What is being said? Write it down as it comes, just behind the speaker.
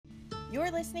You're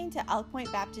listening to Elk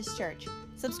Point Baptist Church.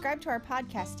 Subscribe to our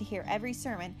podcast to hear every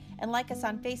sermon and like us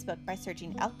on Facebook by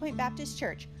searching Elk Point Baptist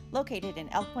Church, located in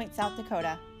Elk Point, South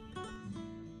Dakota.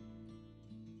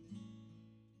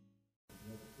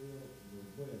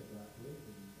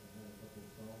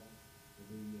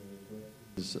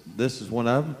 This is one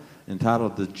of them,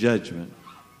 entitled The Judgment.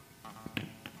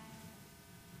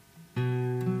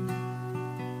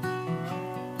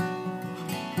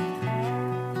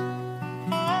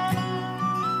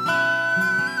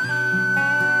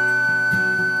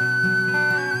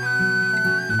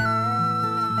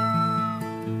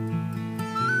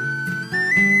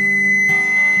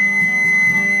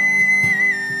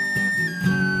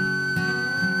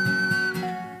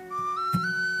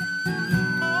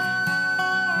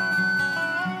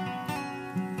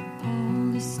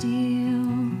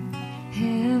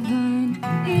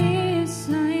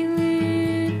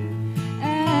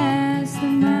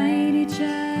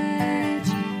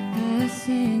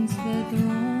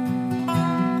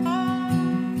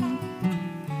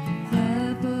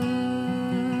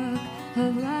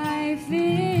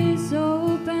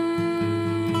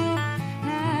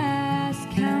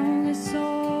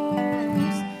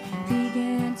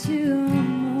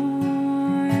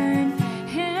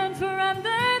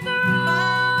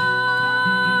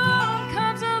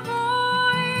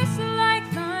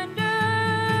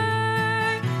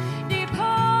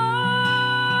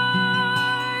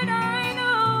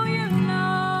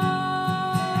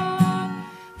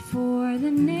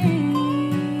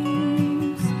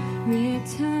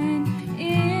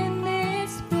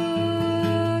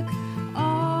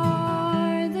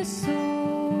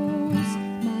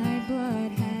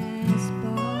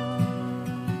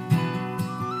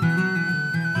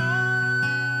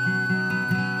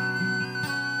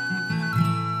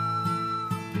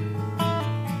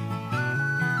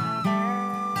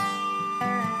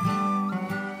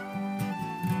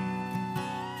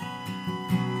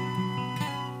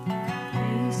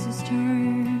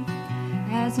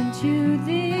 Into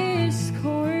this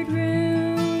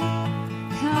courtroom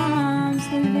comes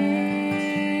the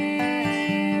very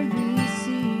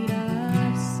seat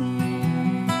of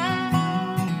sin.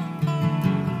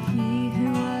 He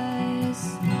who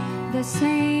was the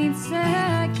saints'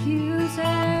 accuser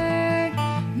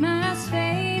must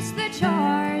face the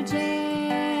charges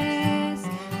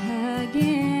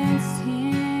against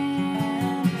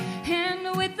him,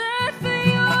 and with the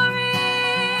fury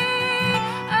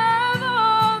of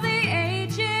all the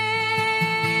ages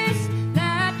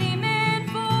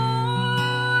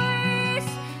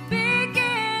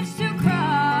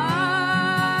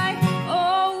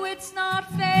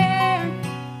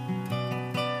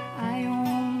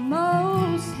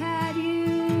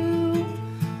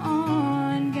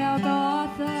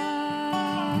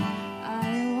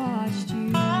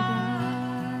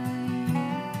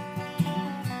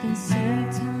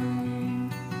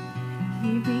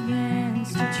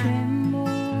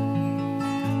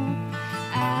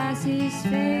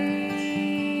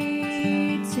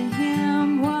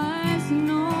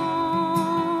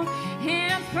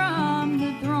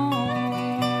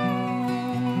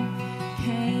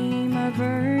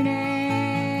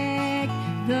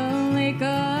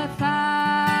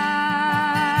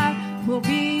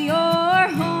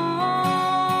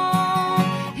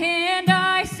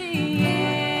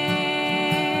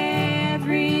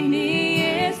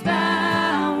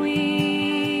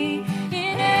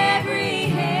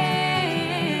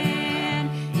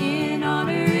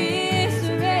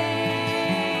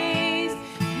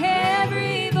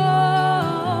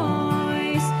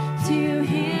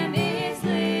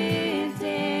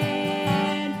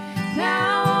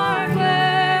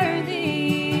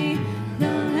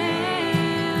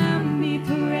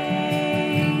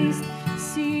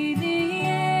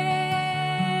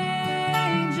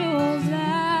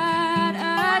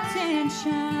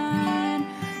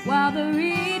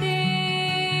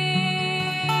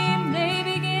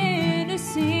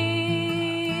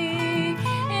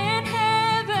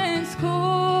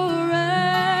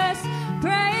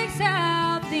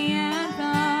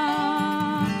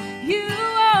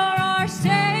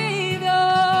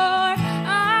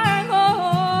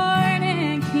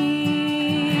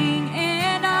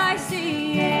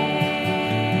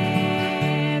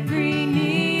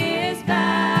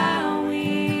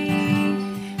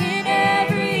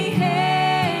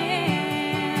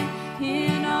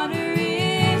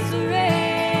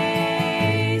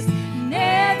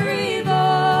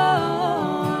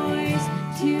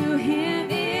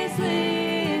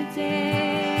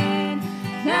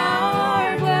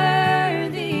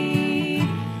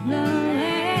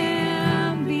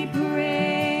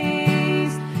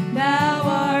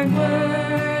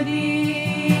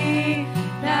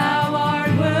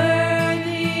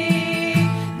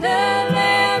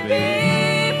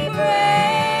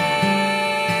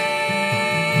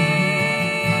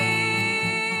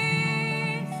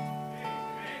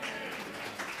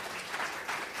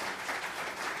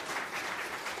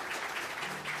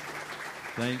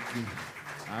Thank you.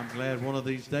 I'm glad one of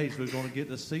these days we're going to get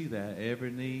to see that.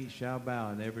 Every knee shall bow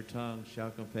and every tongue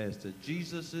shall confess that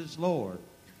Jesus is Lord.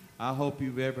 I hope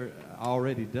you've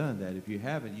already done that. If you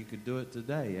haven't, you could do it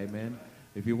today. Amen.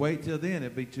 If you wait till then,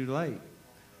 it'll be too late.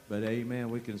 But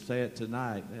amen, we can say it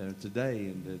today,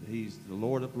 and that he's the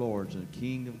Lord of Lords and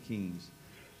King of Kings.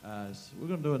 So we're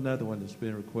going to do another one that's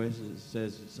been requested. It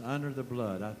says it's under the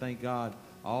blood. I thank God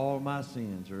all my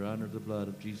sins are under the blood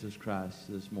of Jesus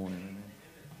Christ this morning. Amen.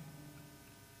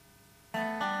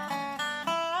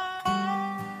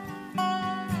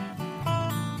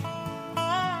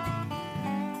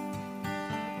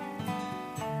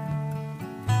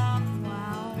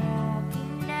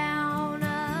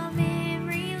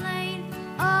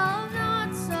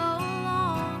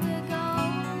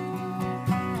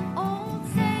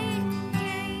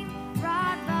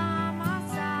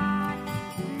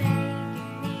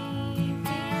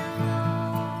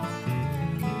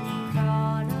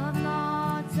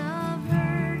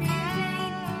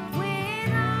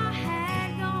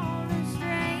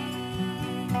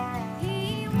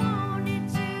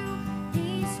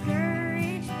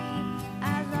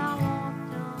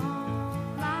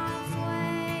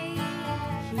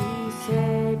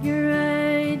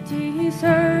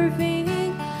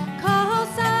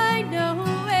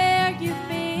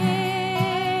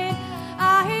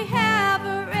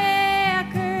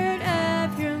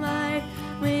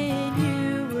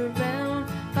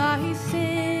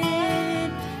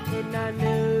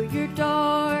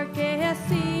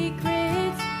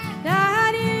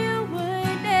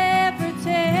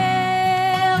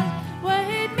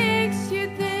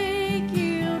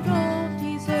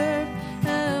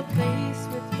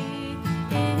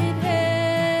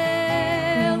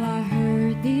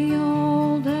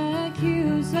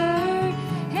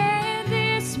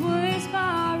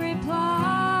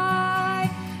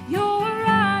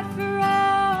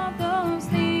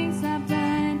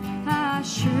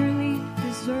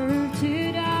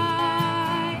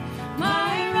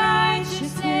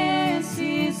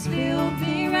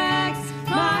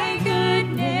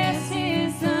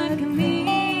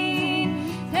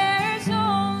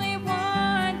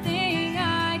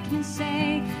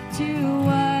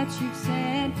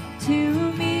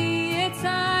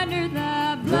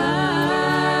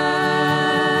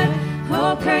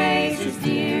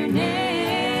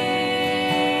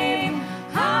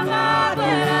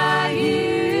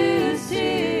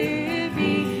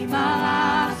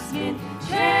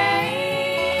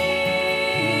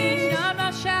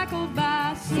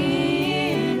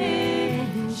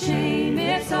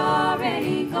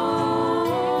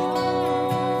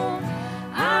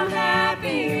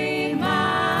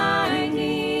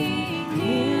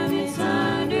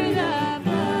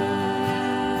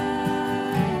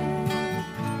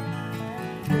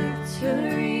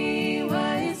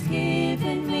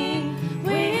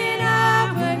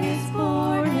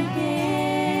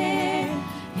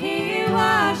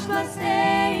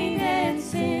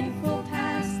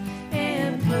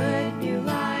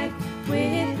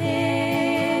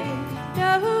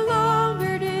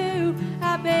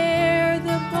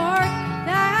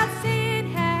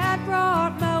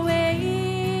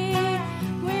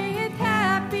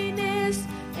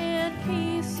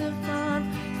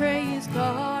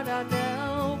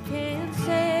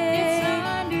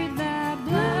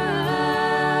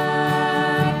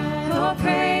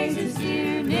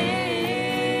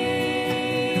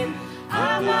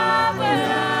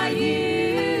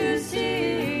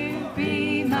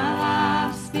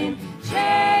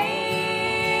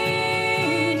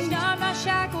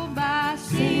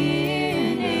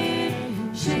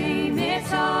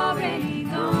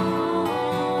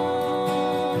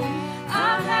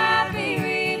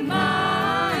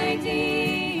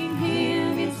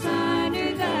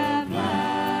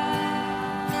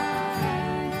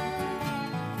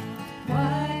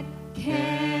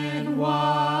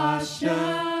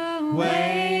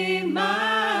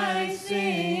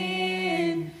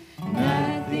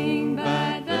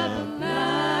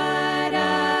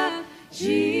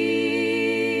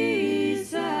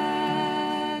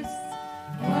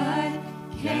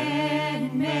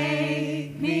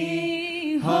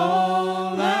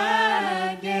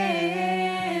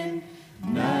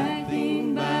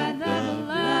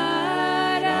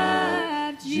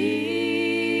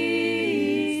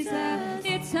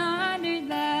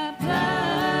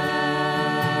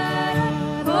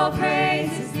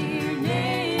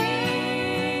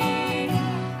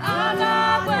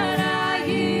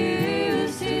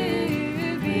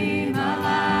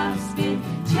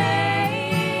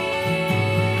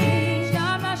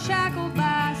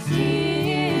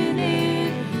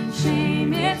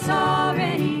 It's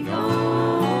already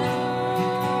gone.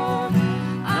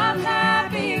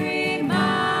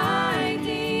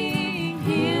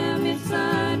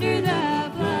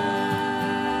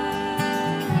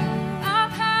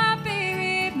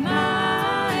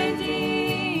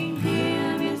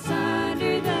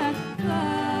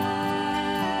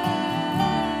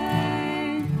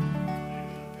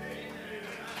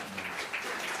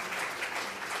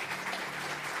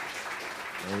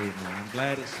 Amen. I'm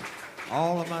glad it's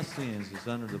all of my sins is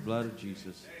under the blood of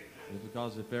Jesus.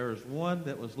 Because if there was one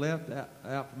that was left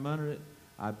out from under it,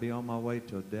 I'd be on my way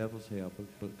to a devil's hell. But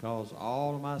because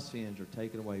all of my sins are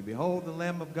taken away. Behold the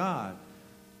Lamb of God,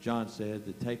 John said,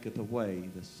 that taketh away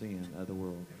the sin of the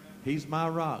world. He's my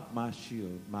rock, my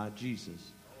shield, my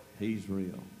Jesus. He's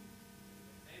real.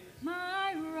 My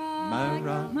My rock,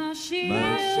 rock, my shield,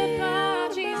 my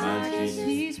Jesus, my Jesus.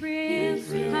 He's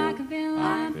real. I can feel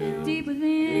life deep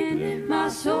within my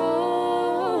soul.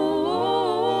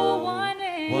 One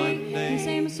day, He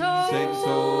saved my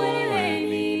soul,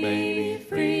 and He made me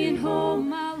free and whole.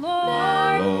 My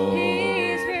Lord,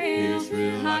 He's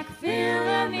real. I can feel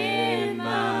Him in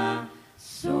my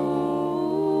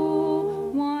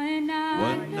soul. One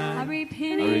night, I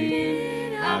repented.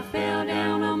 I fell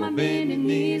down on my bending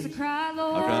knees. I cried,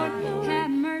 Lord,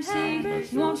 have mercy.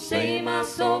 Won't save my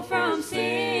soul from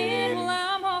sin. Well,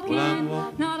 I'm walking,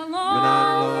 not alone,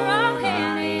 for I'm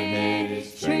headed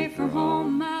straight for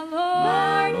home. My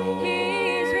Lord,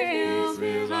 He's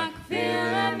real. I can feel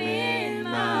Him in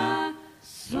my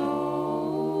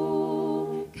soul.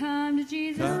 Come to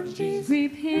Jesus,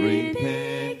 repent,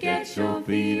 get your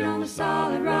feet on the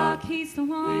solid rock. He's the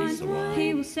one,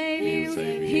 He will save you,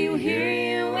 He will hear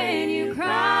you when you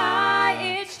cry.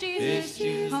 It's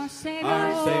Jesus, our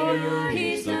Savior.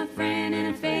 He's a friend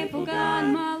and a faithful God.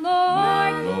 My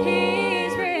Lord,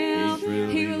 He's real.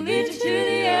 He will lead you to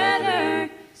the other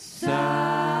side.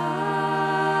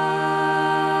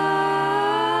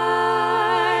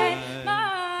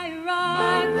 My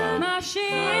rock, my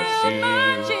shield,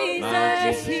 my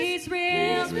Jesus, He's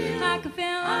real. I can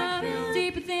feel Him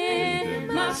deep within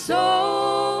my soul.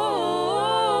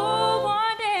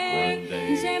 One day,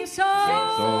 He saved my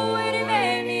soul, and He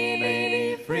made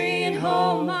me free and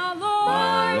whole. My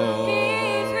Lord,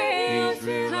 He's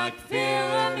real. I can feel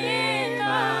Him in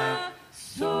my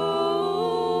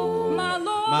soul. My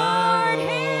Lord,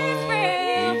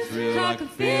 He's real. I can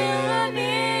feel Him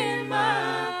in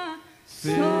my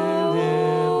soul.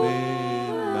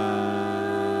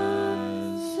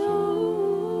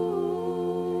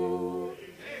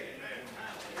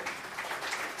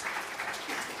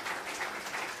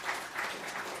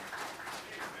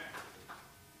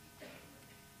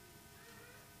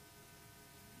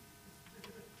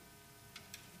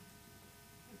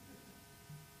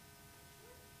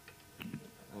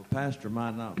 Pastor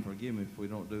might not forgive me if we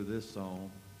don't do this song.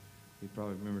 He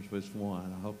probably remembers which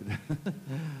one. I hope he does.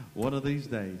 One of these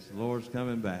days, the Lord's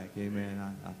coming back. Amen.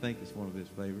 I think it's one of His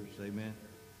favorites. Amen.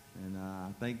 And I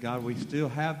thank God we still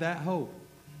have that hope.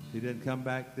 If He didn't come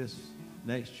back this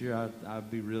next year, I'd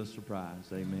be real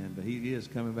surprised. Amen. But He is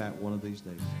coming back one of these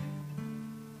days.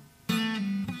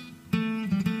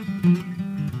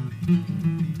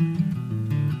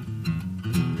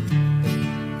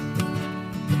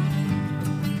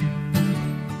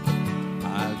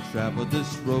 Traveled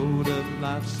this road of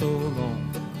life so long,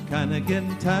 kinda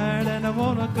getting tired and I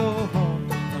wanna go home.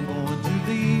 I'm going to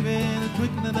leave in a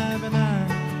twinkling of an eye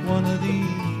one of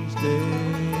these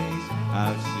days.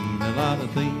 I've seen a lot of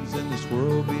things in this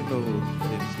world below.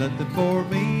 It's nothing for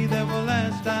me that will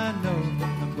last, I know.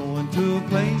 I'm going to a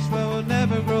place where we'll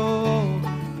never grow old.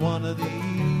 One of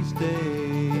these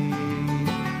days,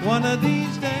 one of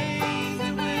these days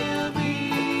it will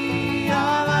be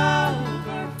all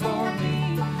over for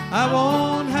me. I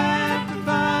won't have to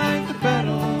fight the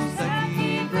battles that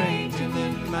keep raging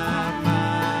in my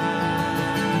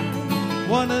mind.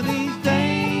 One of these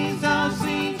days I'll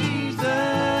see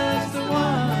Jesus, the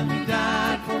one who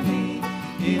died for me.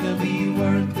 It'll be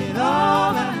worth it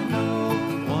all, I know,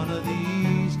 one of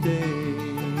these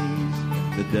days.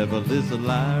 The devil is a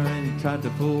liar and he tried to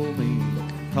fool me,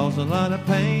 cause a lot of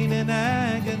pain and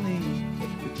agony.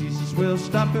 But Jesus will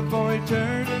stop it for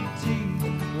eternity,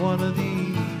 one of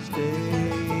these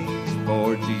days.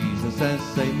 For Jesus has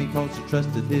saved me cause I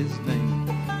trusted His name.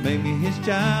 Made me His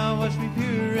child, washed me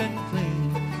pure and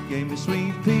clean. Gave me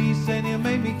sweet peace and He'll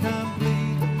make me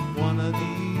complete. One of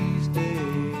these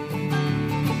days,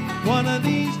 one of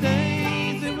these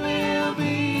days it will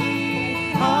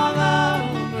be all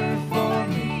over for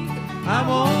me. I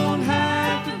won't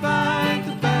have to fight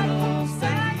the battles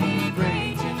that keep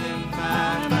raging in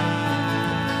my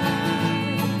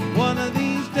mind. One of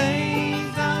these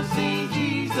days I'll see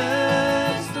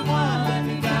Jesus, the one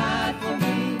who died for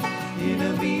me.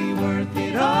 It'll be worth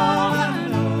it all, I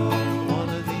know, one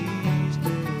of these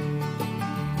days.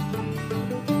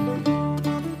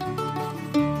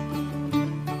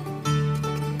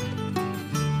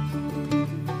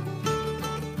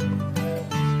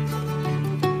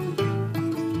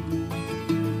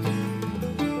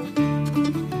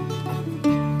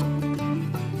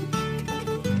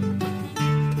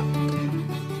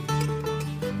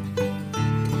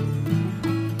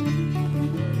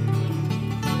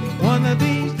 One of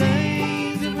these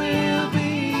days it will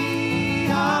be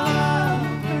all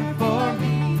over for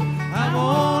me. I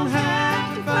won't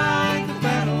have to fight the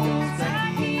battles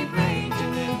that keep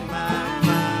raging in my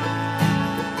mind.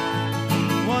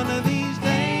 One of these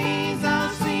days I'll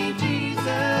see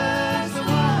Jesus, the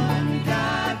one who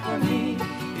died for me.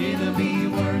 It'll be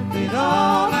worth it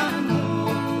all, I know.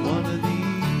 One of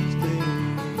these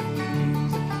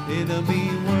days, it'll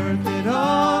be worth it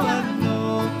all, I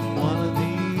know. One of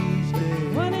these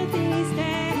days, One of these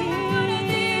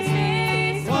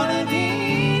days, one of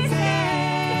these days.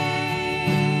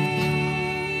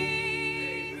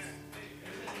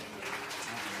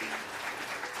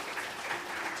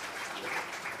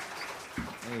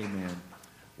 Amen.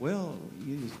 Well,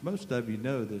 most of you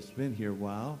know that's been here a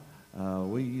while.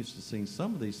 We used to sing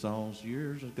some of these songs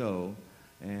years ago,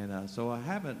 and so I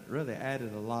haven't really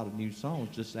added a lot of new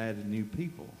songs, just added new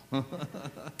people.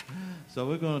 So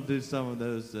we're going to do some of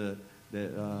those that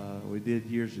we did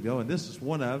years ago, and this is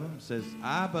one of them. It says,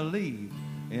 I believe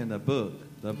in the book,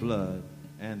 the blood,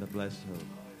 and the blessed hope.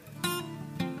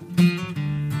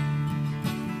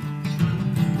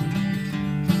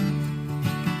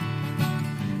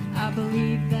 I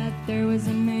believe that there was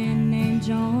a man named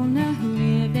Jonah who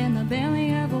lived in the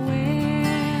belly of a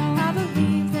whale. I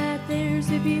believe that there's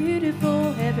a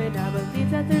beautiful heaven. I believe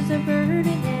that there's a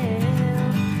burning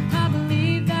hell. I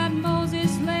believe that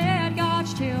Moses led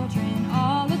God's children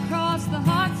all across the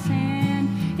hot sand.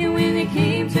 And when they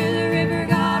came to the river,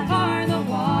 God parted the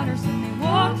waters and they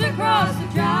walked across the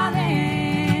dry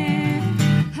land.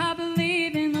 I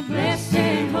believe in the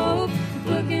blessed hope, the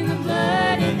book and the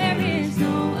blood, and there is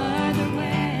no other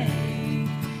way.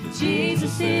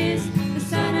 Jesus is the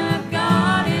Son of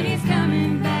God and He's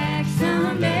coming back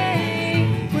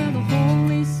someday. Well, the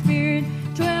Holy Spirit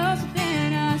dwells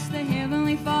within us, the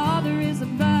Heavenly Father is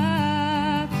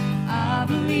above. I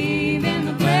believe in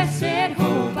the blessed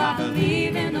hope, I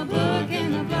believe in the book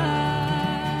and the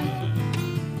blood.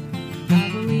 I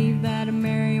believe that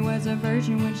Mary was a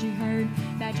virgin when she heard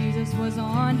that Jesus was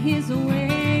on His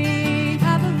way.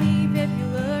 I believe if you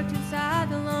looked inside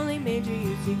the lonely manger,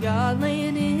 you'd see God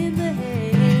laying in the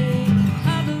hay.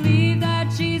 I believe that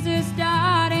Jesus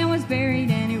died and was buried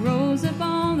and He rose up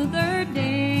on the third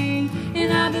day.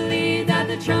 And I believe that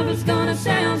the trumpet's gonna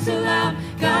sound so loud,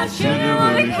 God's children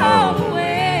will be called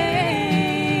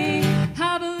away.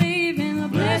 I believe in the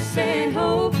blessed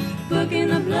hope, the book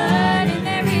and the blood, and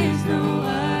there is no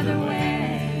other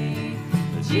way.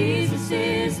 Jesus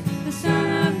is the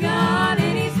Son of God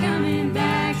and He's coming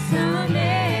back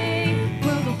someday.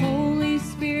 Well, the Holy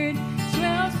Spirit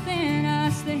dwells within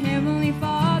us, the Heavenly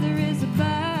Father is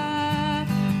above.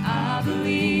 I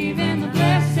believe in the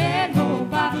blessed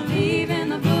hope, I believe in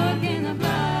the book and the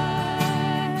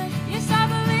blood. Yes, I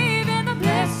believe in the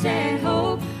blessed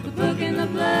hope, the book and the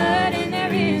blood, and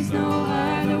there is no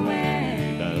other way.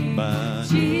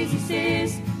 Jesus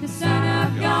is the Son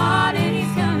of God and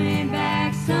He's coming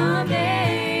back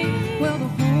someday. Well, the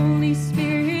Holy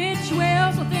Spirit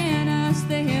dwells within us,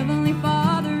 the Heavenly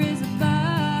Father is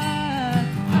above.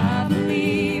 I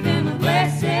believe in the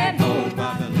blessed hope,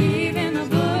 I believe in the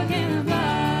book and the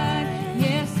blood.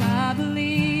 Yes, I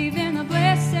believe in the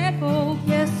blessed hope.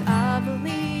 Yes, I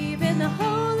believe in the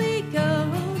Holy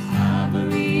Ghost. I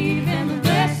believe in the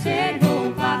blessed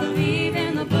hope, I believe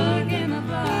in the book and the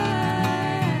blood.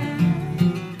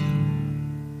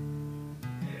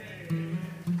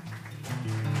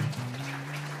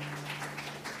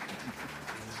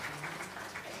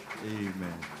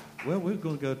 Amen. Well, we're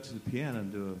going to go to the piano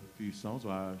and do a few songs.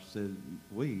 Well, I said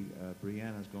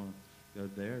Brianna's going to go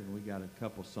there, and we got a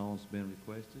couple songs been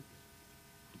requested.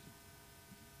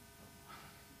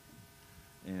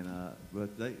 And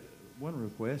one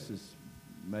request is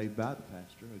made by the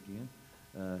pastor again.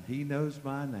 He knows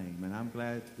my name, and I'm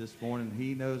glad this morning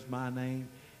He knows my name.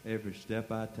 Every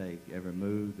step I take, every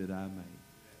move that I make.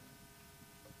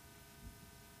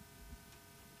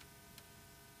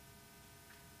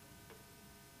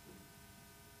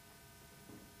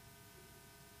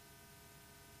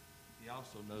 He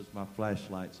also knows my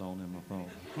flashlight's on in my phone.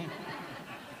 Let's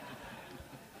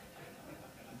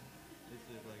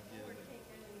see if I can get it.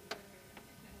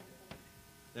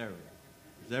 There we go.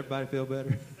 Does everybody feel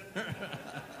better?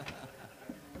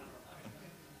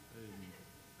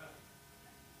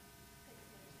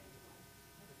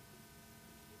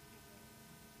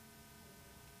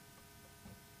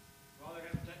 While they're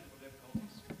having technical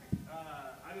difficulties,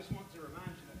 I just want to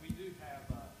remind you that we do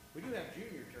have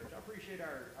junior church. I appreciate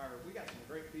we got some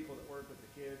great people that work with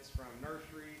the kids from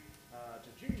nursery to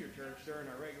junior church during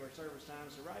our regular service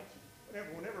times. So right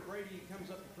whenever Brady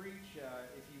comes up to preach,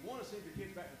 if you want to send your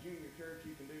kids back to junior church,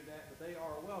 you can do that, but they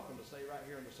are welcome to stay right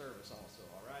here in the service also,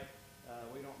 all right?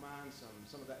 We don't mind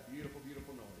some of that beautiful,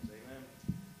 beautiful noise, amen?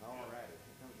 All righty.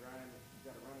 Here comes Ryan. He's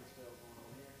got a running spell going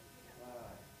on here.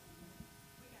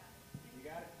 You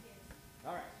got it? Yes.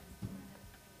 All right.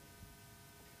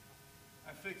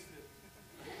 I fixed it.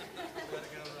 Gotta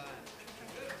go, Ryan.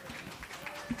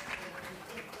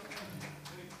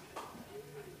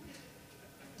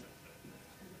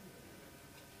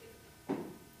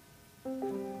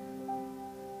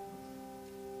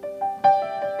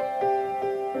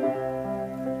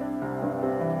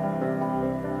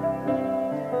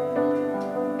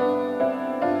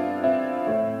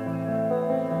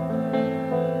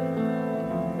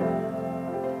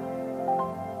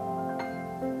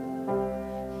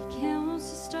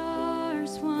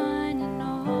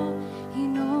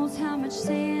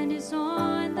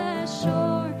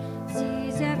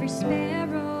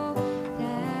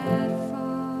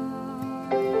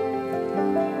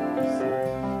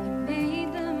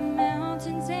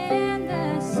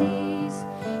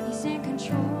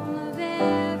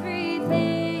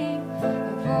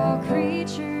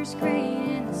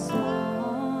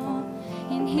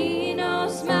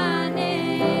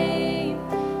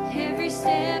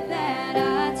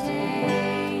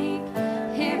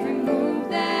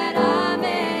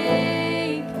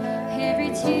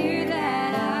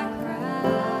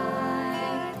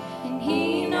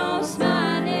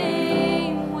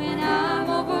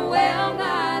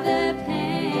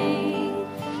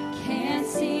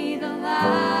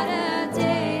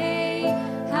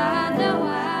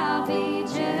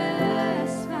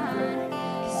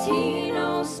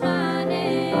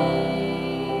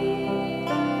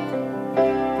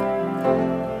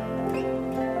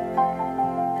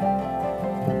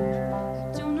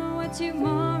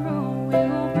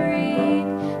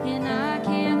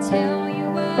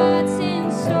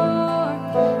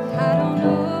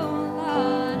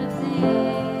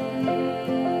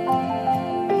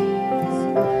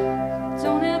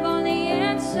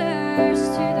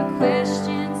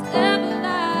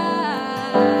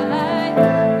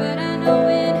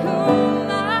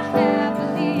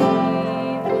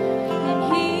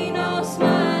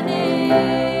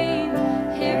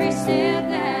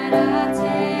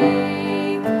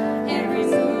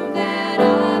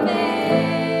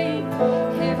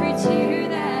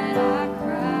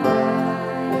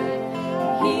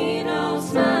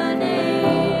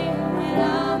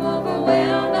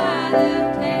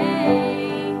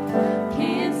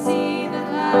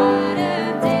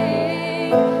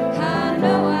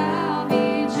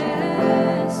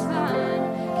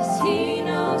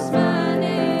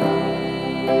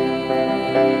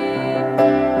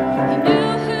 He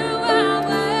knew who I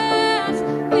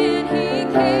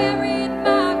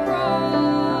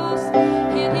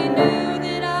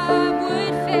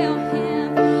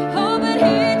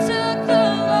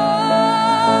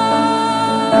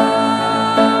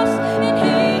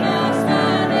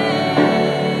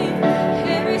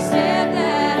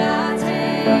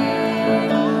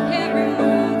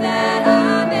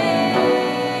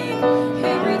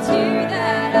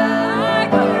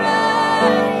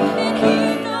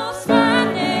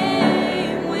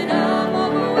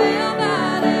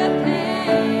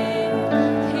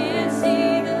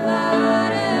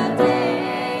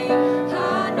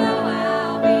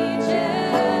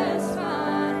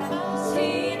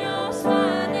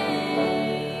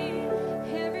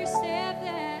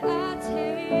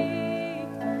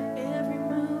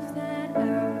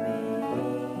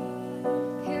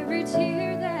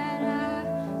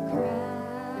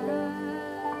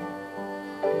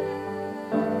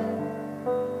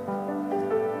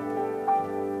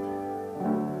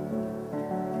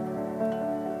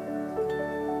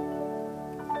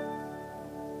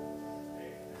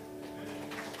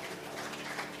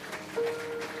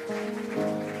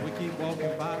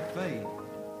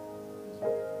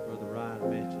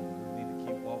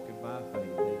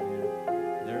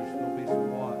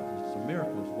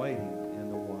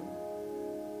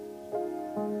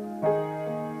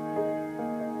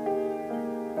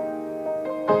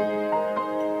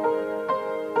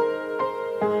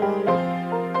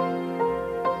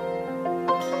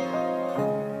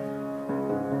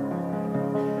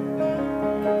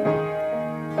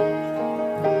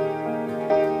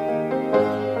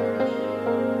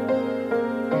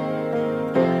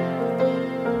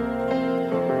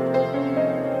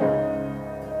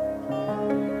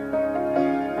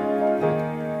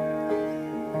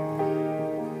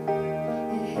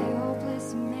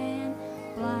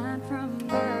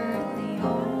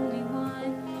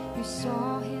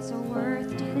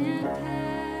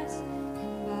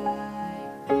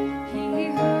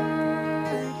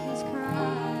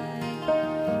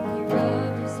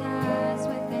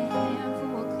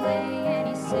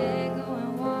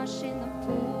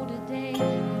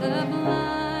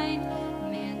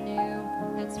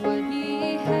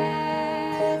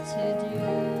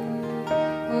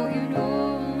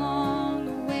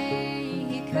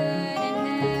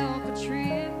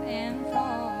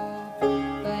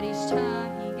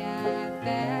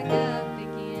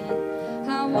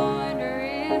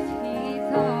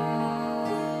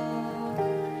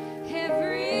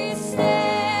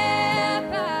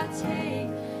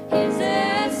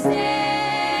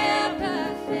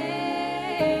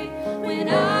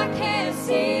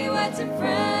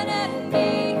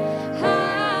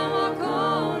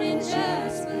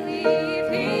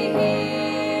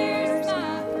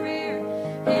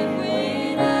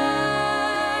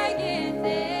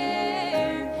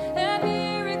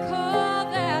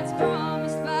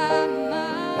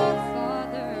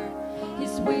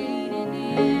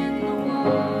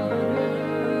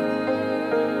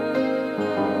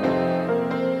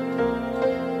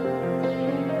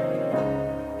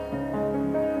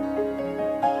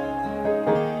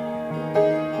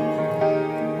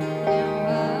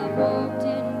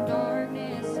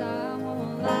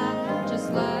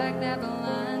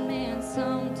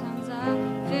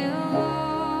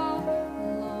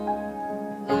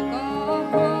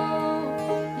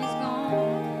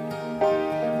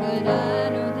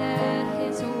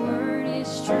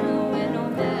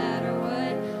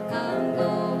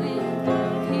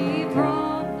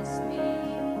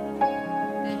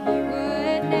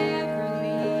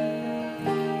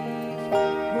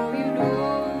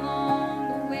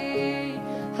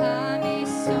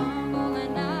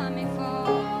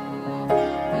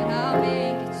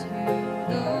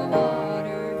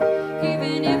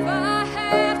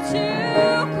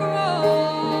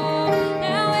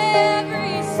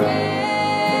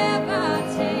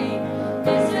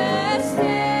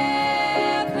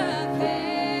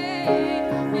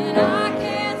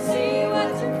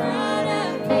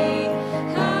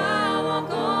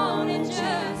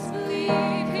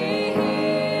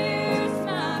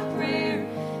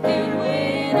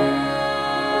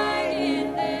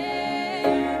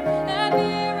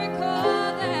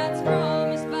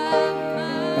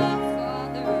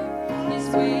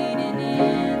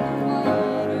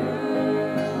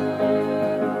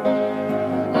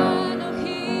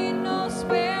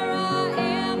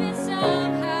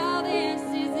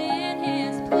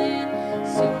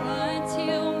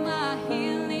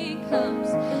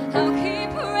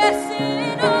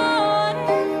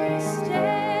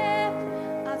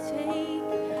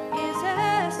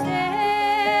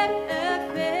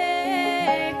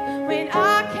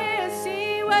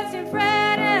what's in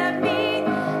front of me.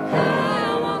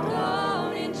 I walk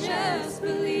on and just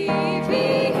believe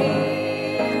He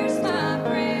hears my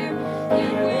prayer.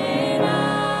 And when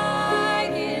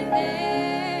I get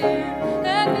there,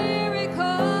 the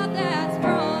miracle that's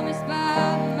promised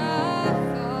by my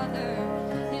Father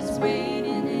is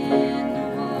waiting in the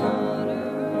water.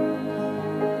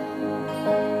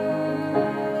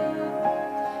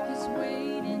 Is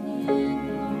waiting in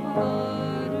the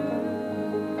water.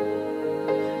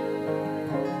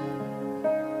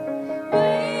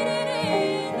 Waiting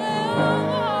in the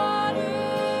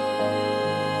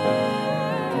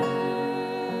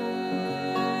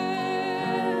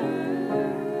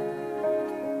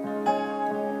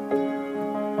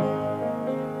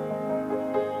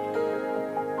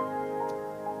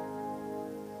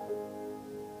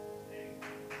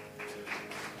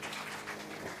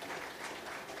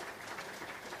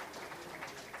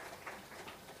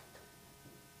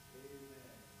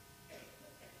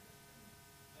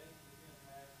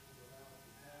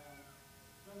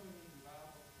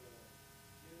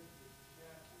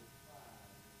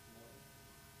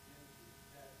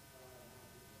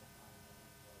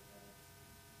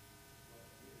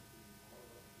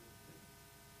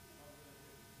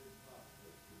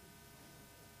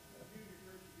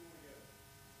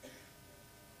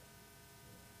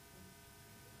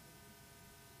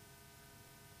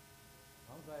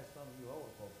I'm glad some of you older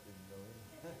folks didn't go in.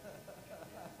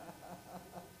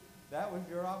 That was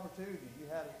your opportunity. You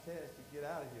had a chance to get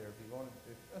out of here if you wanted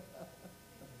to.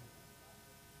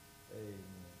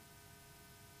 Amen.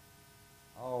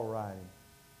 All righty.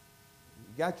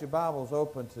 You got your Bibles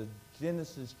open to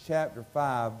Genesis chapter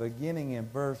 5, beginning in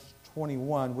verse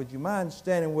 21. Would you mind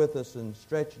standing with us and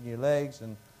stretching your legs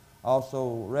and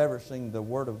also reverencing the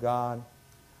Word of God?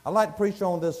 I'd like to preach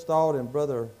on this thought, and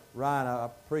Brother Ryan, I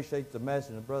appreciate the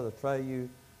message, and Brother Trey,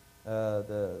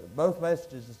 both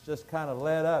messages just kind of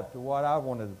led up to what I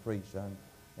wanted to preach on.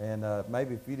 And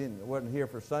maybe if you wasn't here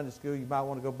for Sunday school, you might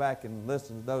want to go back and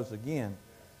listen to those again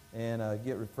and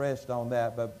get refreshed on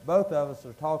that. But both of us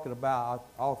are talking about,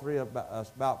 all three of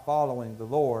us, about following the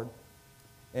Lord.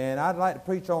 And I'd like to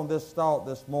preach on this thought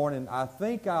this morning. I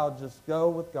think I'll just go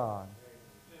with God.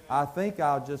 I think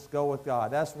I'll just go with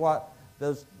God. That's what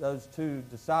those two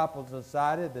disciples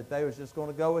decided, that they was just going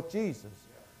to go with Jesus.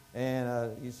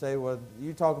 And you say, well,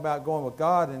 you talk about going with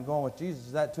God and going with Jesus.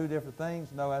 Is that two different things?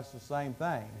 No, that's the same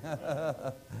thing.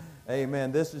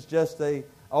 Amen. This is just the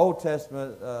Old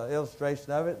Testament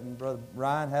illustration of it, and Brother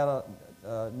Ryan had a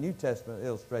New Testament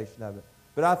illustration of it.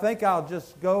 But I think I'll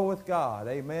just go with God.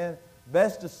 Amen.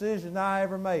 Best decision I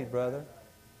ever made, brother.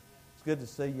 It's good to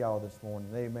see y'all this morning.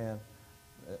 Amen.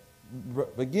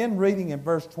 Begin reading in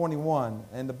verse 21.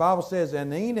 And the Bible says,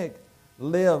 and Enoch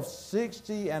lived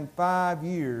 65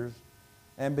 years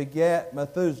and begat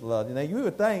Methuselah. Now you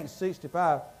would think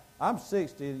 65, I'm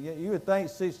 60, you would think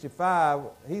 65,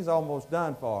 he's almost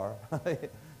done for.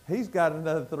 He's got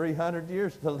another 300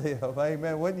 years to live.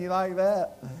 Amen. Wouldn't you like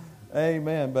that?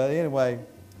 Amen. But anyway,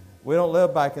 we don't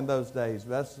live back in those days.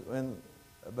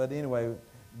 But anyway,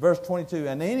 verse 22,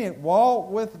 and Enoch walked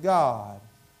with God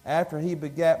after he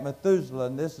begat Methuselah,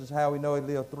 and this is how we know he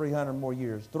lived 300 more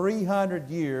years. 300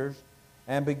 years,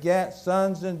 and begat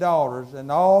sons and daughters,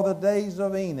 and all the days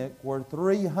of Enoch were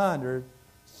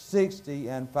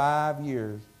 365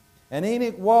 years. And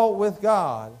Enoch walked with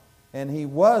God, and he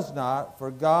was not,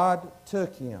 for God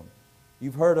took him.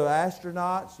 You've heard of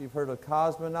astronauts, you've heard of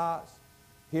cosmonauts.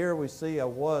 Here we see a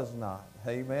was not.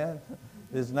 Amen.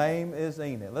 His name is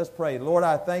Enoch. Let's pray. Lord,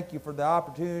 I thank you for the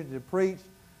opportunity to preach.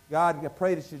 God, I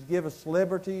pray that you'd give us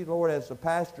liberty. Lord, as the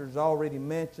pastor has already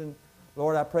mentioned,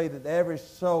 Lord, I pray that every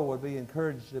soul would be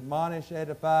encouraged, admonished,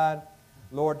 edified,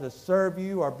 Lord, to serve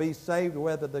you or be saved,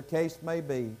 whether the case may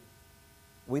be.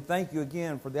 We thank you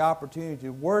again for the opportunity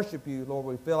to worship you, Lord.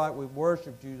 We feel like we've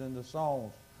worshiped you in the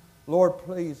songs. Lord,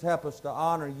 please help us to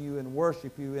honor you and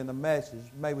worship you in the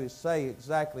message. May we say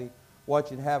exactly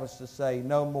what you'd have us to say,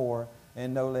 no more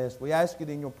and no less. We ask it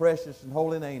in your precious and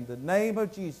holy name, the name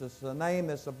of Jesus, the name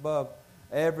that's above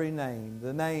every name,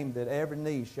 the name that every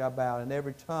knee shall bow and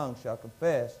every tongue shall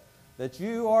confess that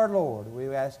you are Lord.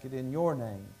 We ask it in your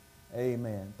name.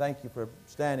 Amen. Thank you for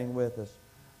standing with us.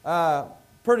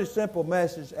 Pretty simple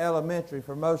message, elementary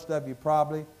for most of you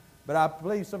probably, but I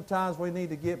believe sometimes we need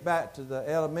to get back to the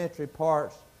elementary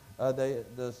parts,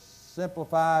 the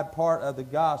simplified part of the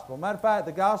gospel. Matter of fact,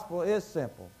 the gospel is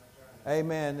simple.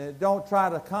 Amen. Don't try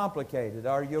to complicate it.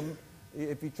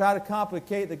 If you try to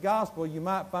complicate the gospel, you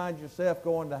might find yourself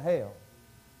going to hell.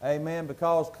 Amen.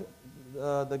 Because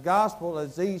the gospel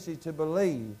is easy to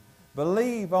believe.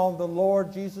 Believe on the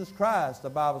Lord Jesus Christ, the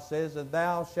Bible says, and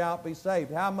thou shalt be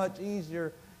saved. How much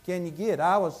easier can you get?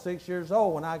 I was 6 years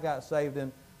old when I got saved,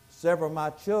 and several of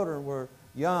my children were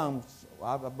young.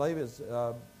 I believe it's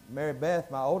Mary Beth,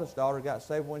 my oldest daughter, got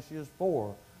saved when she was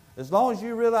 4. As long as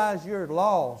you realize you're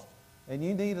lost and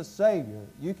you need a Savior,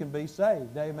 you can be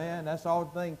saved. Amen. That's all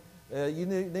the thing. You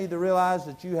need to realize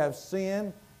that you have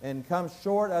sinned and come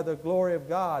short of the glory of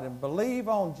God, and believe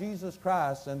on Jesus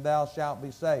Christ, and thou shalt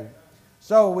be saved.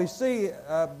 So we see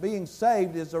being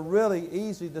saved is a really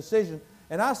easy decision.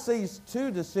 And I see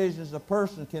 2 decisions a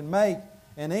person can make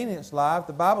in Enoch's life.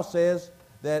 The Bible says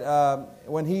that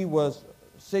when he was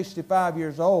 65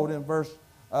 years old, in verse,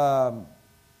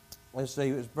 let's see,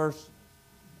 it was verse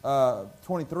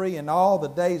 23, and all the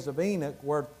days of Enoch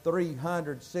were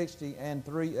 360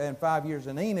 and 5 years.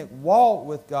 And Enoch walked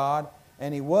with God,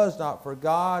 and he was not, for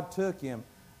God took him.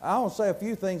 I want to say a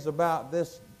few things about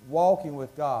this walking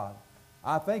with God.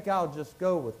 I think I'll just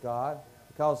go with God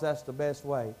because that's the best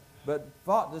way. But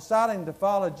deciding to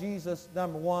follow Jesus,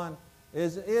 number one,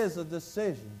 is a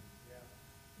decision.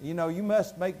 You know, you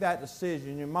must make that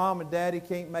decision. Your mom and daddy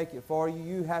can't make it for you.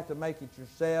 You have to make it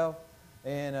yourself.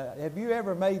 And have you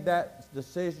ever made that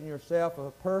decision yourself, a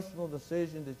personal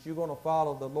decision that you're going to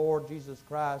follow the Lord Jesus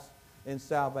Christ in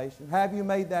salvation? Have you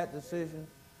made that decision?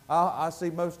 I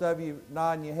see most of you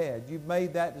nodding your head. You've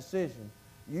made that decision.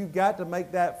 You've got to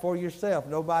make that for yourself.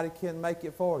 Nobody can make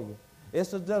it for you.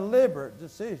 It's a deliberate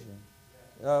decision.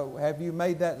 Have you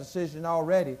made that decision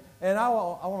already? And I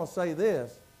want to say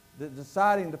this, that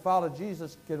deciding to follow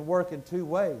Jesus can work in 2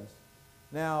 ways.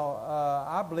 Now,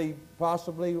 I believe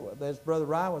possibly, as Brother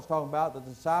Ryan was talking about, the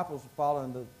disciples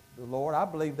following the Lord, I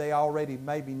believe they already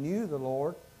maybe knew the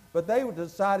Lord, but they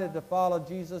decided to follow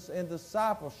Jesus in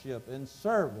discipleship, in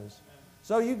service.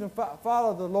 So you can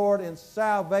follow the Lord in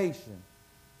salvation.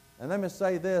 And let me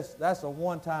say this, that's a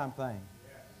one-time thing.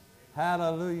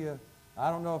 Hallelujah. I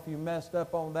don't know if you messed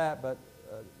up on that, but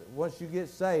once you get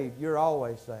saved, you're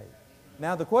always saved.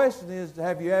 Now the question is,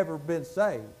 have you ever been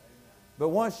saved? But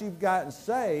once you've gotten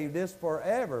saved, it's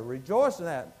forever. Rejoice in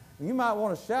that. You might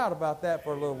want to shout about that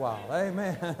for a little while.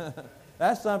 Amen.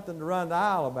 That's something to run the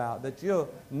aisle about, that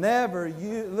you'll never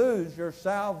lose your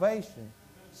salvation.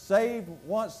 Saved,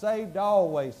 once saved,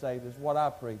 always saved is what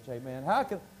I preach. Amen.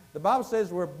 The Bible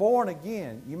says we're born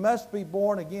again. You must be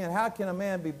born again. How can a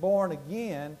man be born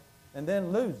again and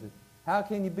then lose it? How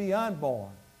can you be unborn?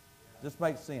 Just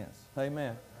makes sense.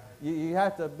 Amen. You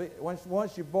have to be,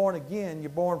 once you're born again, you're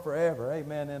born forever.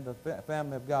 Amen. In the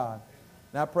family of God.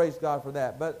 Now praise God for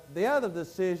that. But the other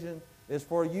decision is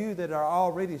for you that are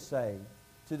already saved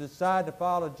to decide to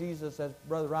follow Jesus, as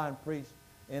Brother Ryan preached,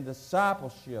 in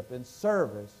discipleship, in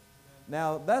service.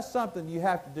 Now that's something you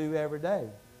have to do every day.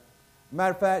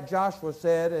 Matter of fact, Joshua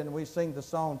said, and we sing the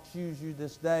song, "Choose you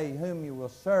this day whom you will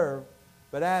serve.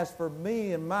 But as for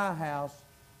me and my house,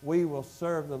 we will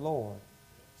serve the Lord."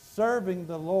 Serving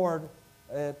the Lord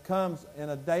comes in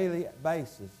a daily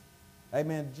basis.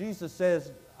 Amen. Jesus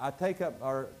says, Paul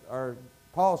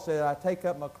said, "I take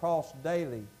up my cross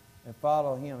daily and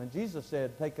follow Him." And Jesus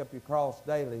said, "Take up your cross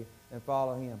daily and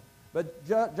follow Him." But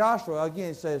Joshua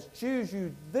again says, "Choose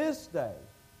you this day."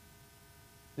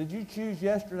 Did you choose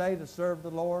yesterday to serve the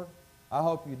Lord? I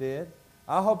hope you did.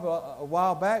 I hope a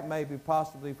while back, maybe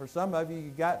possibly for some of you,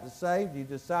 you got saved, you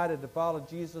decided to follow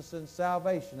Jesus in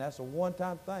salvation. That's a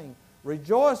one-time thing.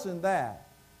 Rejoice in that,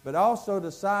 but also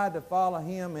decide to follow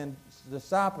Him in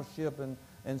discipleship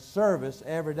and service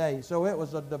every day. So it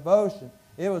was a devotion.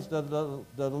 It was the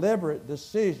deliberate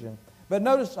decision. But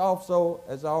notice also,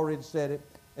 as I already said it,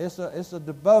 it's a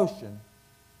devotion.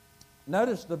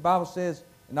 Notice the Bible says,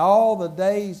 and all the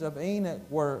days of Enoch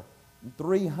were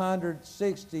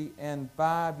 360 and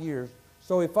 5 years.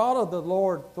 So he followed the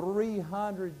Lord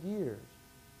 300 years.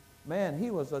 Man, he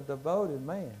was a devoted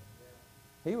man.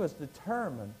 He was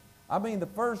determined. I mean, the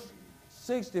first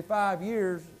 65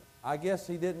 years, I guess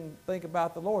he didn't think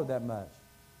about the Lord that much.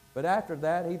 But after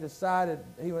that, he decided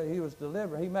he was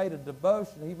deliberate. He made a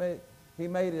devotion. He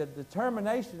made a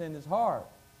determination in his heart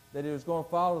that he was going to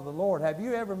follow the Lord. Have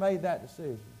you ever made that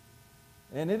decision?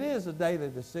 And it is a daily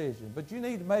decision. But you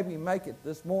need to maybe make it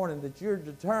this morning that you're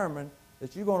determined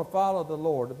that you're going to follow the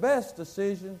Lord. The best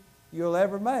decision you'll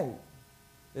ever make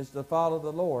is to follow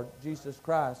the Lord, Jesus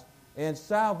Christ, in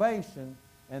salvation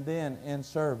and then in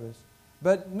service.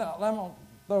 But no, let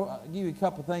me give you a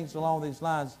couple things along these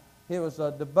lines. It was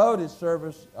a devoted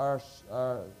service or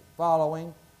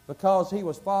following because he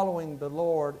was following the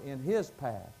Lord in His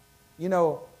path. You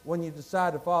know, when you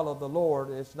decide to follow the Lord,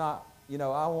 it's not,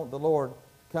 I want the Lord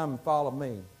to come and follow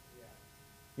me.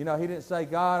 You know, He didn't say,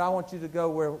 "God, I want you to go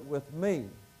with me."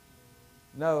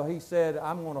 No, he said,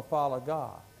 I'm going to follow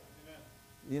God.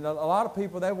 You know, a lot of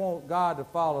people, they want God to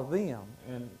follow them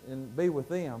and be with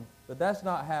them, but that's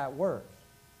not how it works.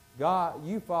 God,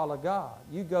 you follow God.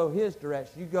 You go His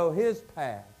direction. You go His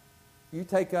path. You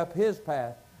take up His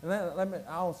path. And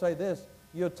I want to say this.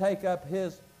 You'll take up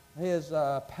His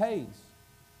pace.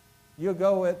 You'll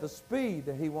go at the speed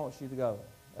that He wants you to go.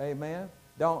 Amen.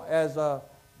 Don't, as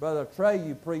Brother Trey,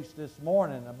 you preached this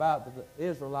morning about the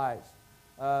Israelites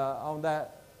on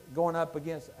that going up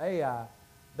against Ai.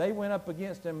 They went up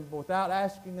against him without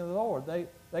asking the Lord.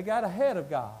 They got ahead of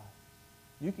God.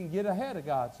 You can get ahead of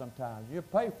God sometimes. You'll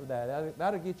pay for that.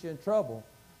 That'll get you in trouble.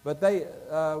 But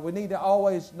we need to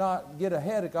always not get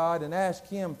ahead of God and ask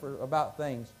Him about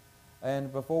things.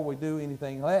 And before we do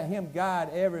anything, let Him guide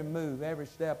every move, every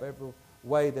step, every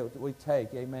way that we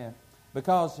take. Amen.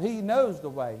 Because He knows the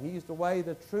way. He's the way,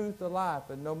 the truth, the life,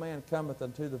 and no man cometh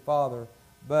unto the Father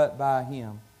but by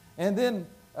Him. And then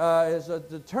is a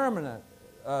determinant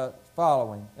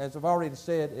following. As I've already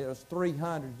said, it was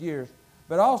 300 years.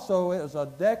 But also it was a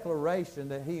declaration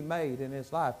that He made in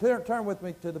His life. Turn with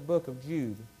me to the book of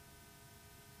Jude.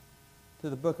 To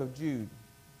the book of Jude.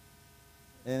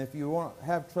 And if you want to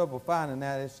have trouble finding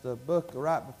that, it's the book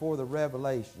right before the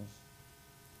Revelations.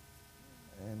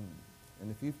 And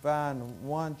if you find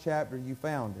one chapter, you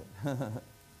found it.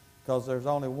 Because there's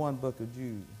only one book of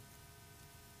Jude.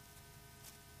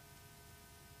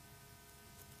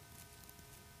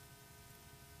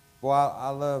 Well, I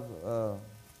love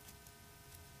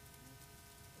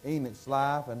Enoch's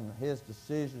life and his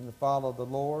decision to follow the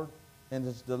Lord, and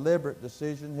his deliberate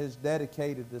decision, his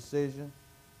dedicated decision.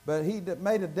 But he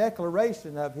made a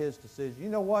declaration of his decision. You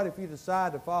know what? If you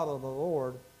decide to follow the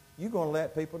Lord, you're going to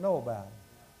let people know about it.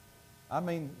 I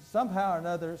mean, somehow or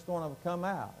another, it's going to come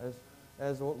out.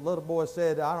 As a little boy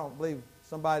said, I don't believe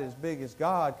somebody as big as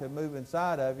God could move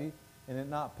inside of you and it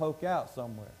not poke out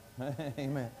somewhere.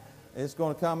 Amen. It's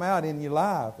going to come out in your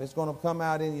life. It's going to come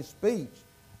out in your speech.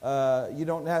 You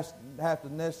don't have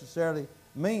to necessarily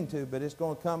mean to, but it's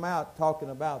going to come out talking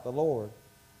about the Lord.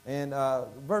 And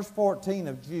verse 14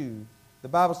 of Jude, the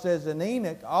Bible says, and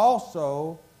Enoch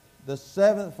also, the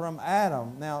seventh from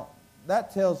Adam. Now,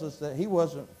 that tells us that he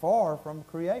wasn't far from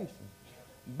creation.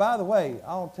 By the way,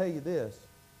 I want to tell you this.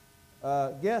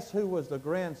 Guess who was the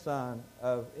grandson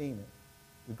of Enoch?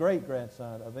 The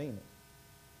great-grandson of Enoch?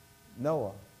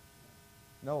 Noah.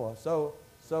 So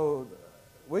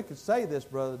we could say this,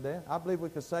 Brother Dan. I believe we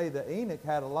could say that Enoch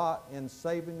had a lot in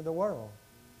saving the world.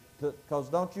 Because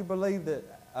don't you believe that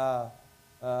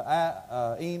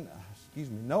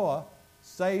Noah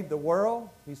saved the world?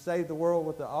 He saved the world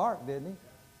with the ark, didn't he?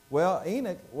 Well,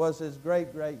 Enoch was his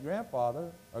great-great-grandfather,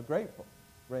 or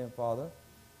great-grandfather.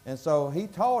 And so he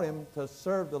taught him to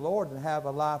serve the Lord and have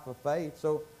a life of faith.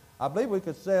 So I believe we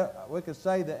could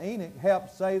say that Enoch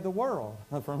helped save the world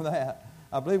from that.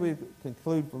 I believe we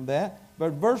conclude from that.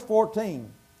 But verse 14,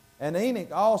 and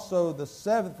Enoch also, the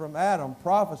seventh from Adam,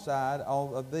 prophesied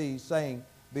of these, saying,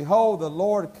 behold, the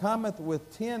Lord cometh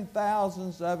with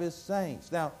 10,000s of His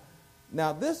saints.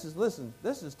 Now this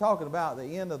is talking about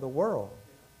the end of the world.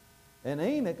 And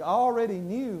Enoch already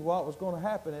knew what was going to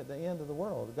happen at the end of the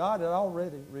world. God had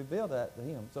already revealed that to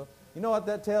him. So you know what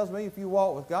that tells me? If you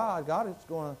walk with God, God is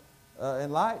going to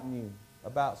enlighten you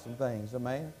about some things,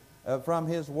 amen, from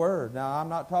His Word. Now, I'm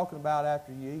not talking about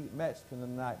after you eat Mexican the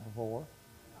night before.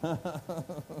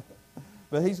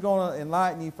 But He's going to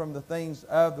enlighten you from the things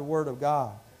of the Word of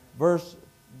God. Verse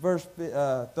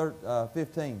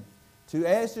 15. To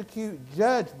execute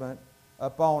judgment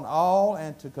upon all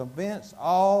and to convince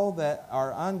all that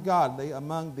are ungodly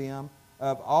among them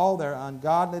of all their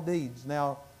ungodly deeds.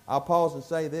 Now, I'll pause and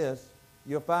say this.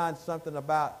 You'll find something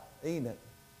about Enoch.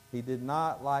 He did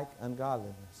not like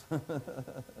ungodliness.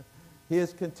 He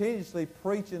is continuously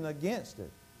preaching against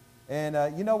it.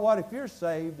 And you know what? If you're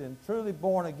saved and truly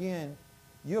born again,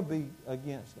 you'll be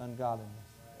against ungodliness.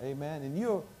 Amen. And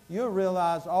you'll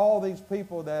realize all these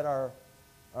people that are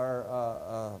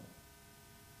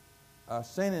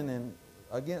sinning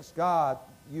against God,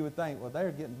 you would think, well,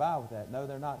 they're getting by with that. No,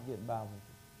 they're not getting by with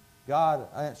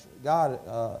it.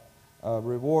 God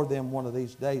reward them one of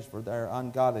these days for their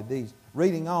ungodly deeds.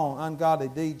 Reading on, ungodly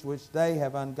deeds which they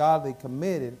have ungodly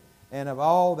committed, and of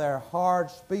all their hard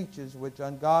speeches which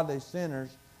ungodly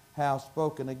sinners have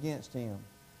spoken against Him.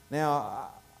 Now,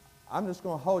 I'm just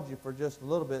going to hold you for just a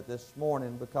little bit this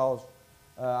morning because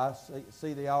I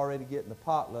see they already getting the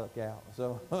potluck out.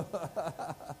 So,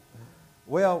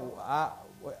 well,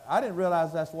 I didn't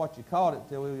realize that's what you called it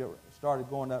until we started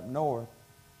going up north.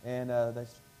 And they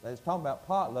was talking about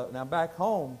potluck. Now, back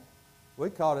home, we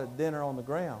called it dinner on the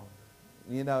ground.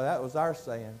 You know, that was our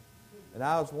saying. And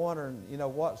I was wondering,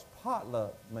 what's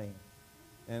potluck mean?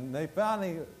 And they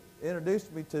finally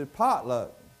introduced me to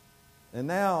potluck. And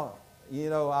now,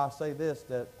 I'll say this,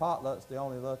 that potluck's the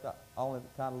only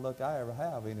kind of luck I ever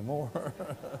have anymore.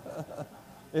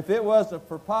 If it wasn't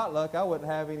for potluck, I wouldn't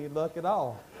have any luck at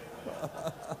all.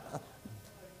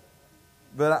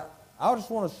 But I just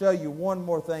want to show you one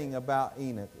more thing about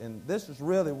Enoch. And this is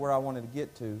really where I wanted to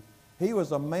get to. He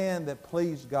was a man that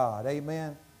pleased God.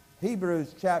 Amen.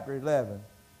 Hebrews chapter 11.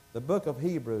 The book of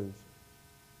Hebrews.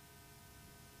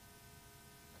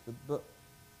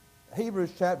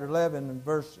 Hebrews chapter 11 and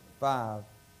verse 5.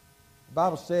 The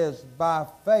Bible says, by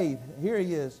faith, here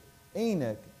he is,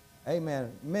 Enoch,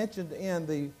 amen, mentioned in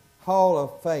the hall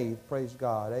of faith, praise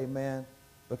God, amen,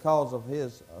 because of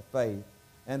his faith.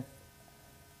 And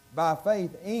by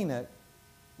faith, Enoch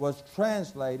was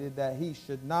translated that he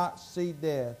should not see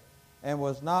death, and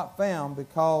was not found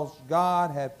because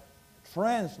God had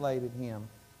translated him.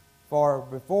 For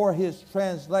before his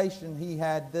translation, he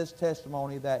had this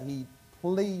testimony that he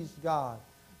pleased God.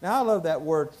 Now, I love that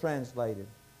word translated.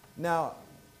 Now,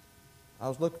 I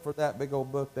was looking for that big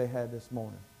old book they had this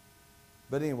morning.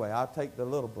 But anyway, I'll take the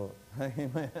little book.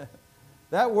 Amen.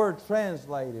 That word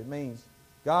translated means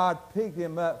God picked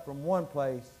him up from one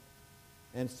place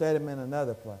and set him in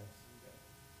another place.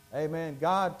 Amen.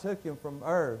 God took him from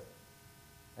earth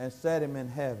and set him in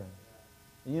heaven.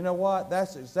 And you know what?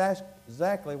 That's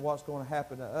exactly what's going to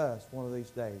happen to us one of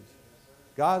these days.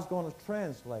 God's going to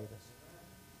translate us.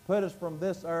 Put us from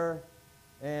this earth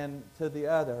and to the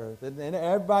other earth. And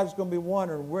everybody's going to be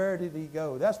wondering, where did he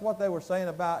go? That's what they were saying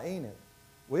about Enoch.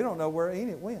 We don't know where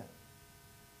Enoch went.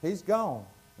 He's gone.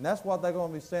 And that's what they're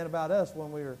going to be saying about us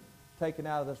when we are taken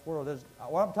out of this world.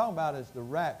 What I'm talking about is the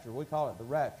rapture. We call it the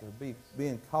rapture,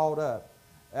 being caught up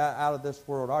out of this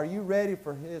world. Are you ready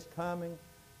for his coming?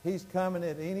 He's coming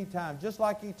at any time, just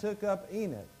like he took up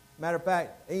Enoch. Matter of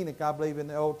fact, Enoch, I believe in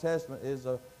the Old Testament, is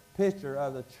a picture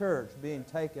of the church being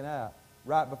taken out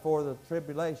right before the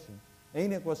tribulation.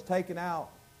 Enoch was taken out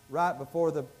right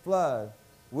before the flood.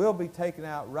 We'll be taken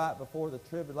out right before the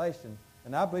tribulation.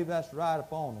 And I believe that's right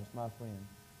upon us, my friend,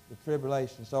 the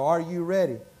tribulation. So are you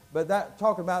ready? But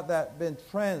talking about that being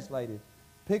translated,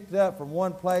 picked up from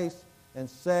one place and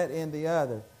set in the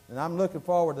other. And I'm looking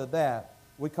forward to that.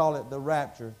 We call it the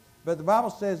rapture. But the Bible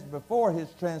says before his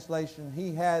translation,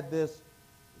 he had this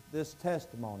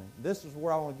testimony. This is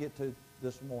where I want to get to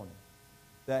this morning.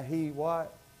 That he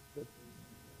what?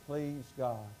 Pleased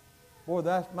God. Boy,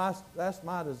 that's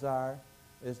my desire,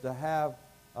 is to have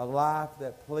a life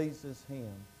that pleases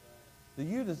him. Do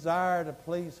you desire to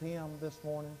please him this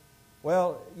morning?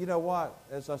 Well, you know what?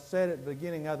 As I said at the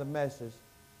beginning of the message,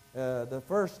 the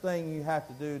first thing you have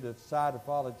to do to decide to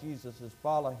follow Jesus is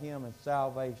follow him in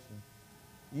salvation.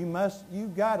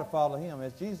 You've got to follow him.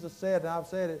 As Jesus said, and I've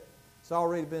said it, it's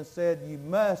already been said, you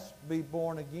must be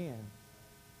born again.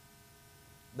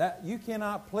 That you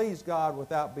cannot please God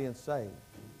without being saved.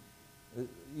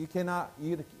 You cannot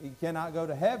go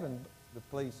to heaven to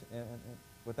please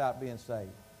without being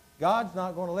saved. God's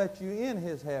not going to let you in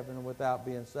his heaven without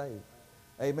being saved.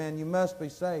 Amen. You must be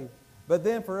saved. But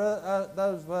then for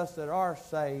those of us that are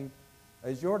saved,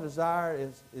 is your desire,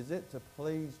 is it to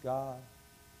please God?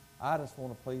 I just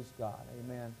want to please God.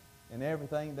 Amen. In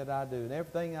everything that I do, and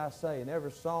everything I say, and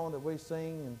every song that we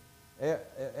sing, and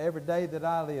every day that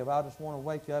I live, I just want to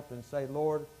wake up and say,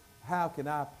 Lord, how can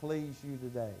I please you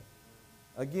today?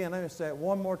 Again, let me say it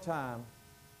one more time.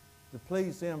 To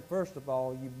please him, first of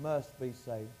all, you must be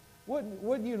saved.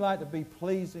 Wouldn't you like to be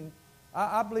pleasing?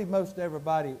 I believe most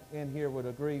everybody in here would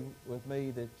agree with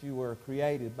me that you were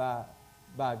created by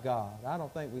God. I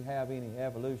don't think we have any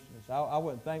evolutionists. I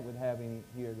wouldn't think we'd have any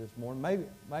here this morning.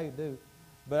 Maybe do.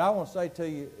 But I want to say to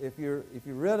you, if you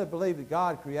really believe that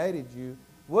God created you,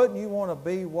 wouldn't you want to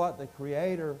be what the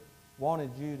Creator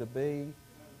wanted you to be?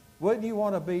 Wouldn't you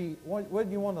want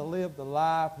to live the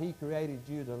life he created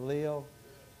you to live?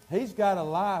 He's got a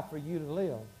life for you to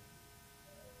live.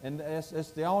 And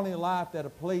it's the only life that'll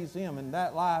please him, and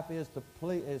that life is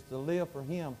to live for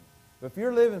him. But if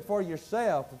you're living for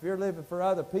yourself, if you're living for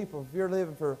other people, if you're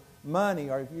living for money,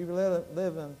 or if you're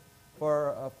living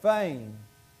for fame,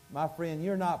 my friend,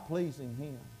 you're not pleasing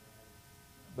him.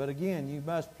 But again, you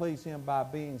must please him by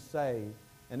being saved.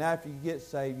 And after you get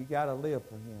saved, you got to live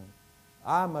for him.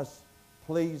 I must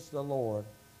please the Lord.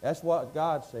 That's what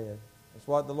God said. That's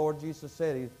what the Lord Jesus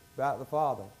said about the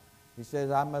Father. He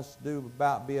says, I must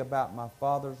be about my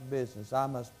Father's business. I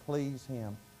must please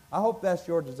him. I hope that's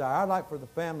your desire. I'd like for the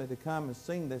family to come and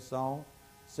sing this song.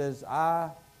 It says, I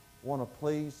want to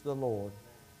please the Lord.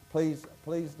 Please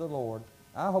the Lord.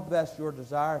 I hope that's your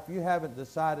desire. If you haven't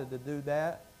decided to do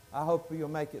that, I hope you'll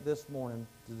make it this morning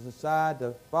to decide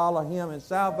to follow Him in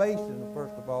salvation,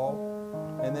 first of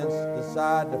all, and then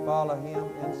decide to follow Him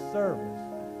in service.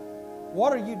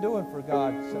 What are you doing for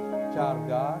God, child of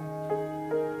God?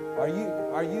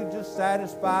 Are you just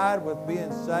satisfied with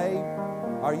being saved?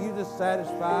 Are you just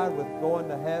satisfied with going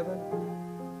to heaven?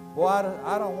 Boy,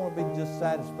 I don't want to be just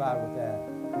satisfied with that.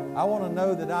 I want to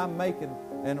know that I'm making,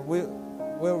 and we'll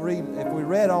read, if we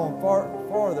read on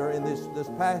farther in this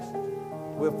passage,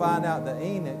 we'll find out that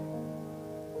Enoch,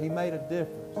 he made a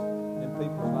difference in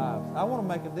people's lives. I want to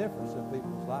make a difference in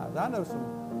people's lives. I know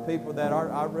some people that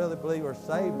I really believe are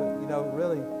saved, but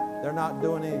really they're not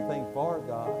doing anything for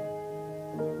God.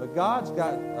 But God's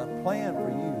got a plan for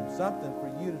you, something for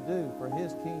you to do for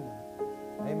His kingdom.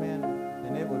 Amen.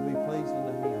 And it would be pleasing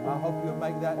to Him. I hope you'll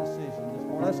make that decision this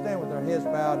morning. Let's stand with our heads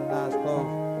bowed and eyes closed.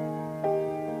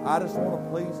 I just want to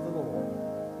please the Lord.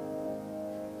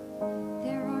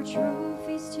 There are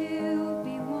trophies to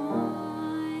be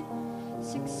won,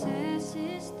 success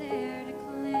is there to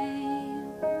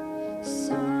claim.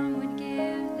 Some would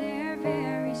give their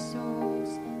very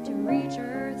souls to reach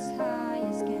earth's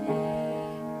highest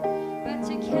gain, but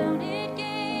to count it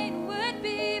gain would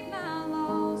be my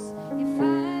loss if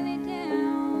I lay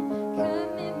down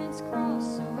commitments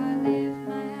cross. So I lift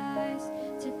my eyes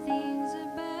to things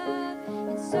above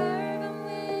and serve Him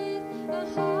with a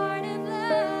heart of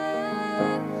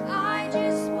love. I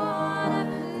just want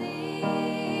to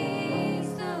please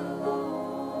the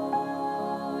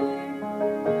Lord,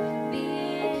 be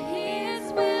in His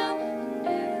will in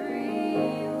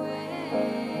every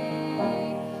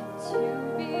way, to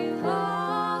be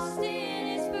lost in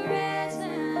His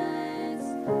presence,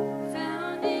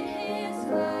 found in His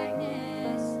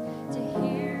likeness, to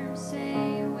hear Him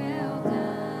say, well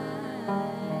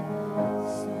done,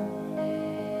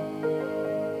 someday.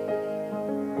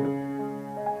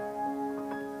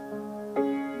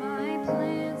 My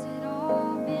plans had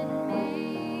all been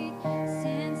made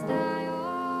since I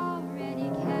already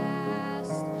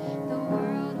cast. The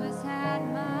world was at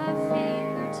my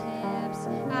fingertips.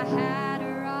 I had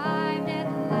arrived at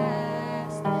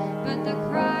last, but the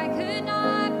cry could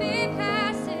not be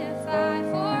pacified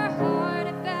for a heart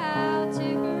about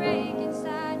to break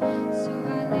inside. So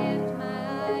I lift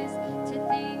my eyes to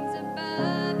things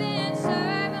above and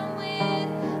serve Him with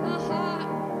a heart of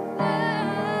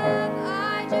love. I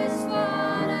just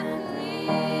want to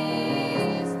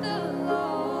please the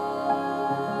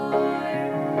Lord,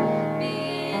 be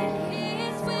in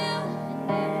His will in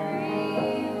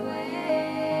every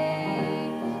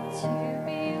way, to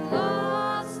be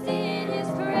lost in His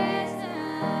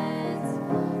presence,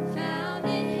 found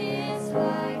in His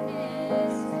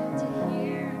likeness, to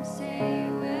hear Him say,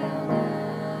 well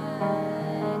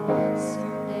done,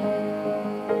 someday.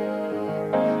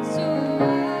 So I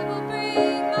will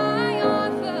bring my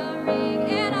offering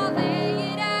and I'll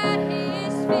lay it at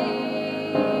His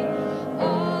feet.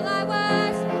 All I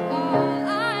was, all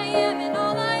I am, and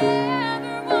all I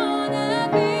ever wanna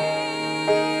be.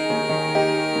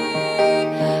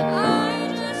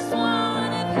 I just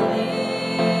wanna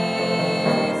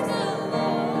please the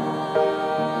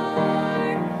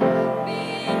Lord, be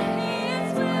in His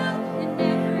will in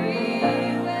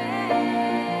every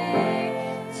way,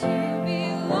 to be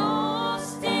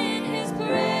lost in His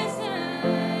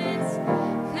presence,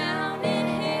 found in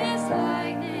His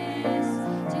likeness,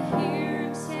 to hear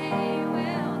Him say,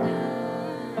 well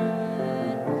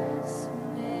done,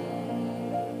 someday.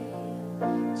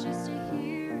 Just to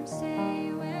hear Him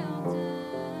say, well done,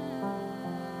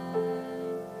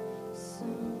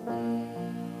 someday.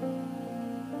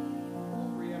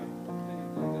 Brianna, continue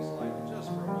to lead this light just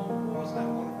for a moment. Boy, wasn't that a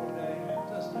wonderful day?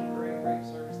 Just a great, great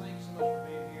service. Thank you so much for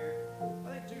being here. I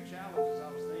think two challenges I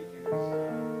was thinking is,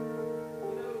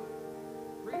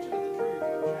 preaching of the truth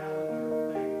will challenge your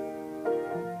faith.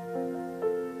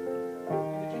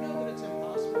 And did you know that it's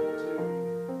impossible to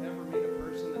ever meet a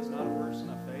person that's not a person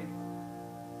of faith?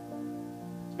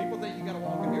 People think you got to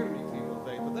walk in here to meet people of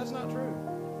faith, but that's not true.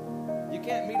 You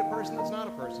can't meet a person that's not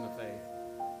a person of faith.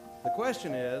 The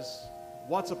question is,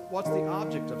 what's the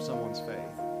object of someone's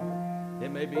faith? It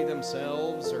may be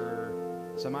themselves or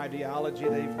some ideology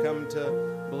they've come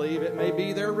to believe. It may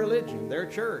be their religion, their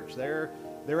church, their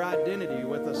identity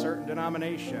with a certain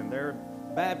denomination, their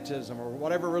baptism or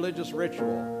whatever religious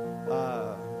ritual.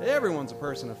 Everyone's a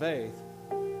person of faith.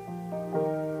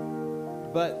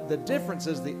 But the difference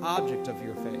is the object of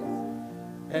your faith.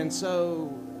 And so,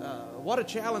 what a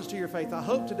challenge to your faith. I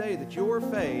hope today that your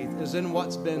faith is in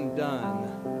what's been done.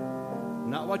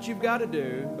 Not what you've got to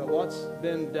do, but what's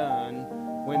been done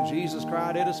when Jesus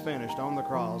cried, "It is finished," on the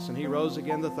cross, and he rose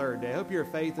again the third day. I hope your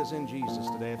faith is in Jesus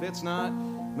today. If it's not,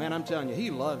 man, I'm telling you, he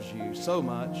loves you so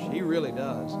much. He really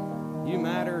does. You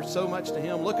matter so much to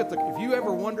him. If you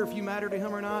ever wonder if you matter to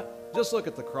him or not, just look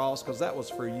at the cross, because that was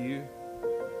for you.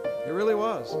 It really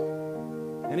was.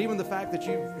 And even the fact that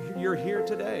you're here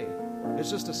today, it's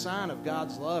just a sign of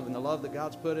God's love and the love that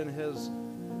God's put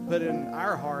in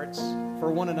our hearts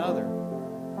for one another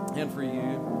and for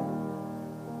you.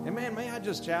 And man, may I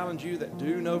just challenge you that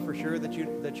do know for sure that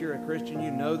you're a Christian, you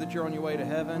know that you're on your way to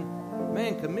heaven.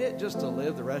 Man, commit just to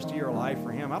live the rest of your life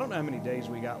for him. I don't know how many days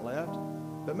we got left,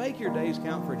 but make your days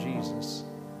count for Jesus.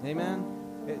 Amen?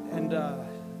 And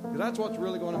that's what's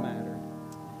really going to matter.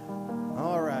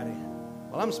 All righty.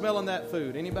 Well, I'm smelling that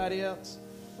food. Anybody else?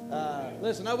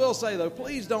 Listen, I will say, though,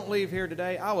 please don't leave here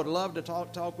today. I would love to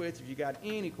talk with you if you got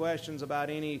any questions about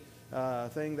any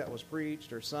thing that was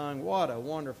preached or sung. What a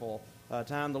wonderful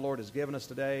time the Lord has given us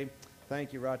today.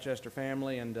 Thank you, Rochester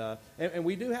family. And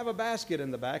we do have a basket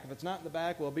in the back. If it's not in the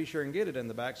back, we'll be sure and get it in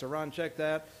the back. So, Ron, check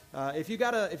that. If you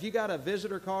got a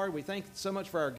visitor card, we thank so much for our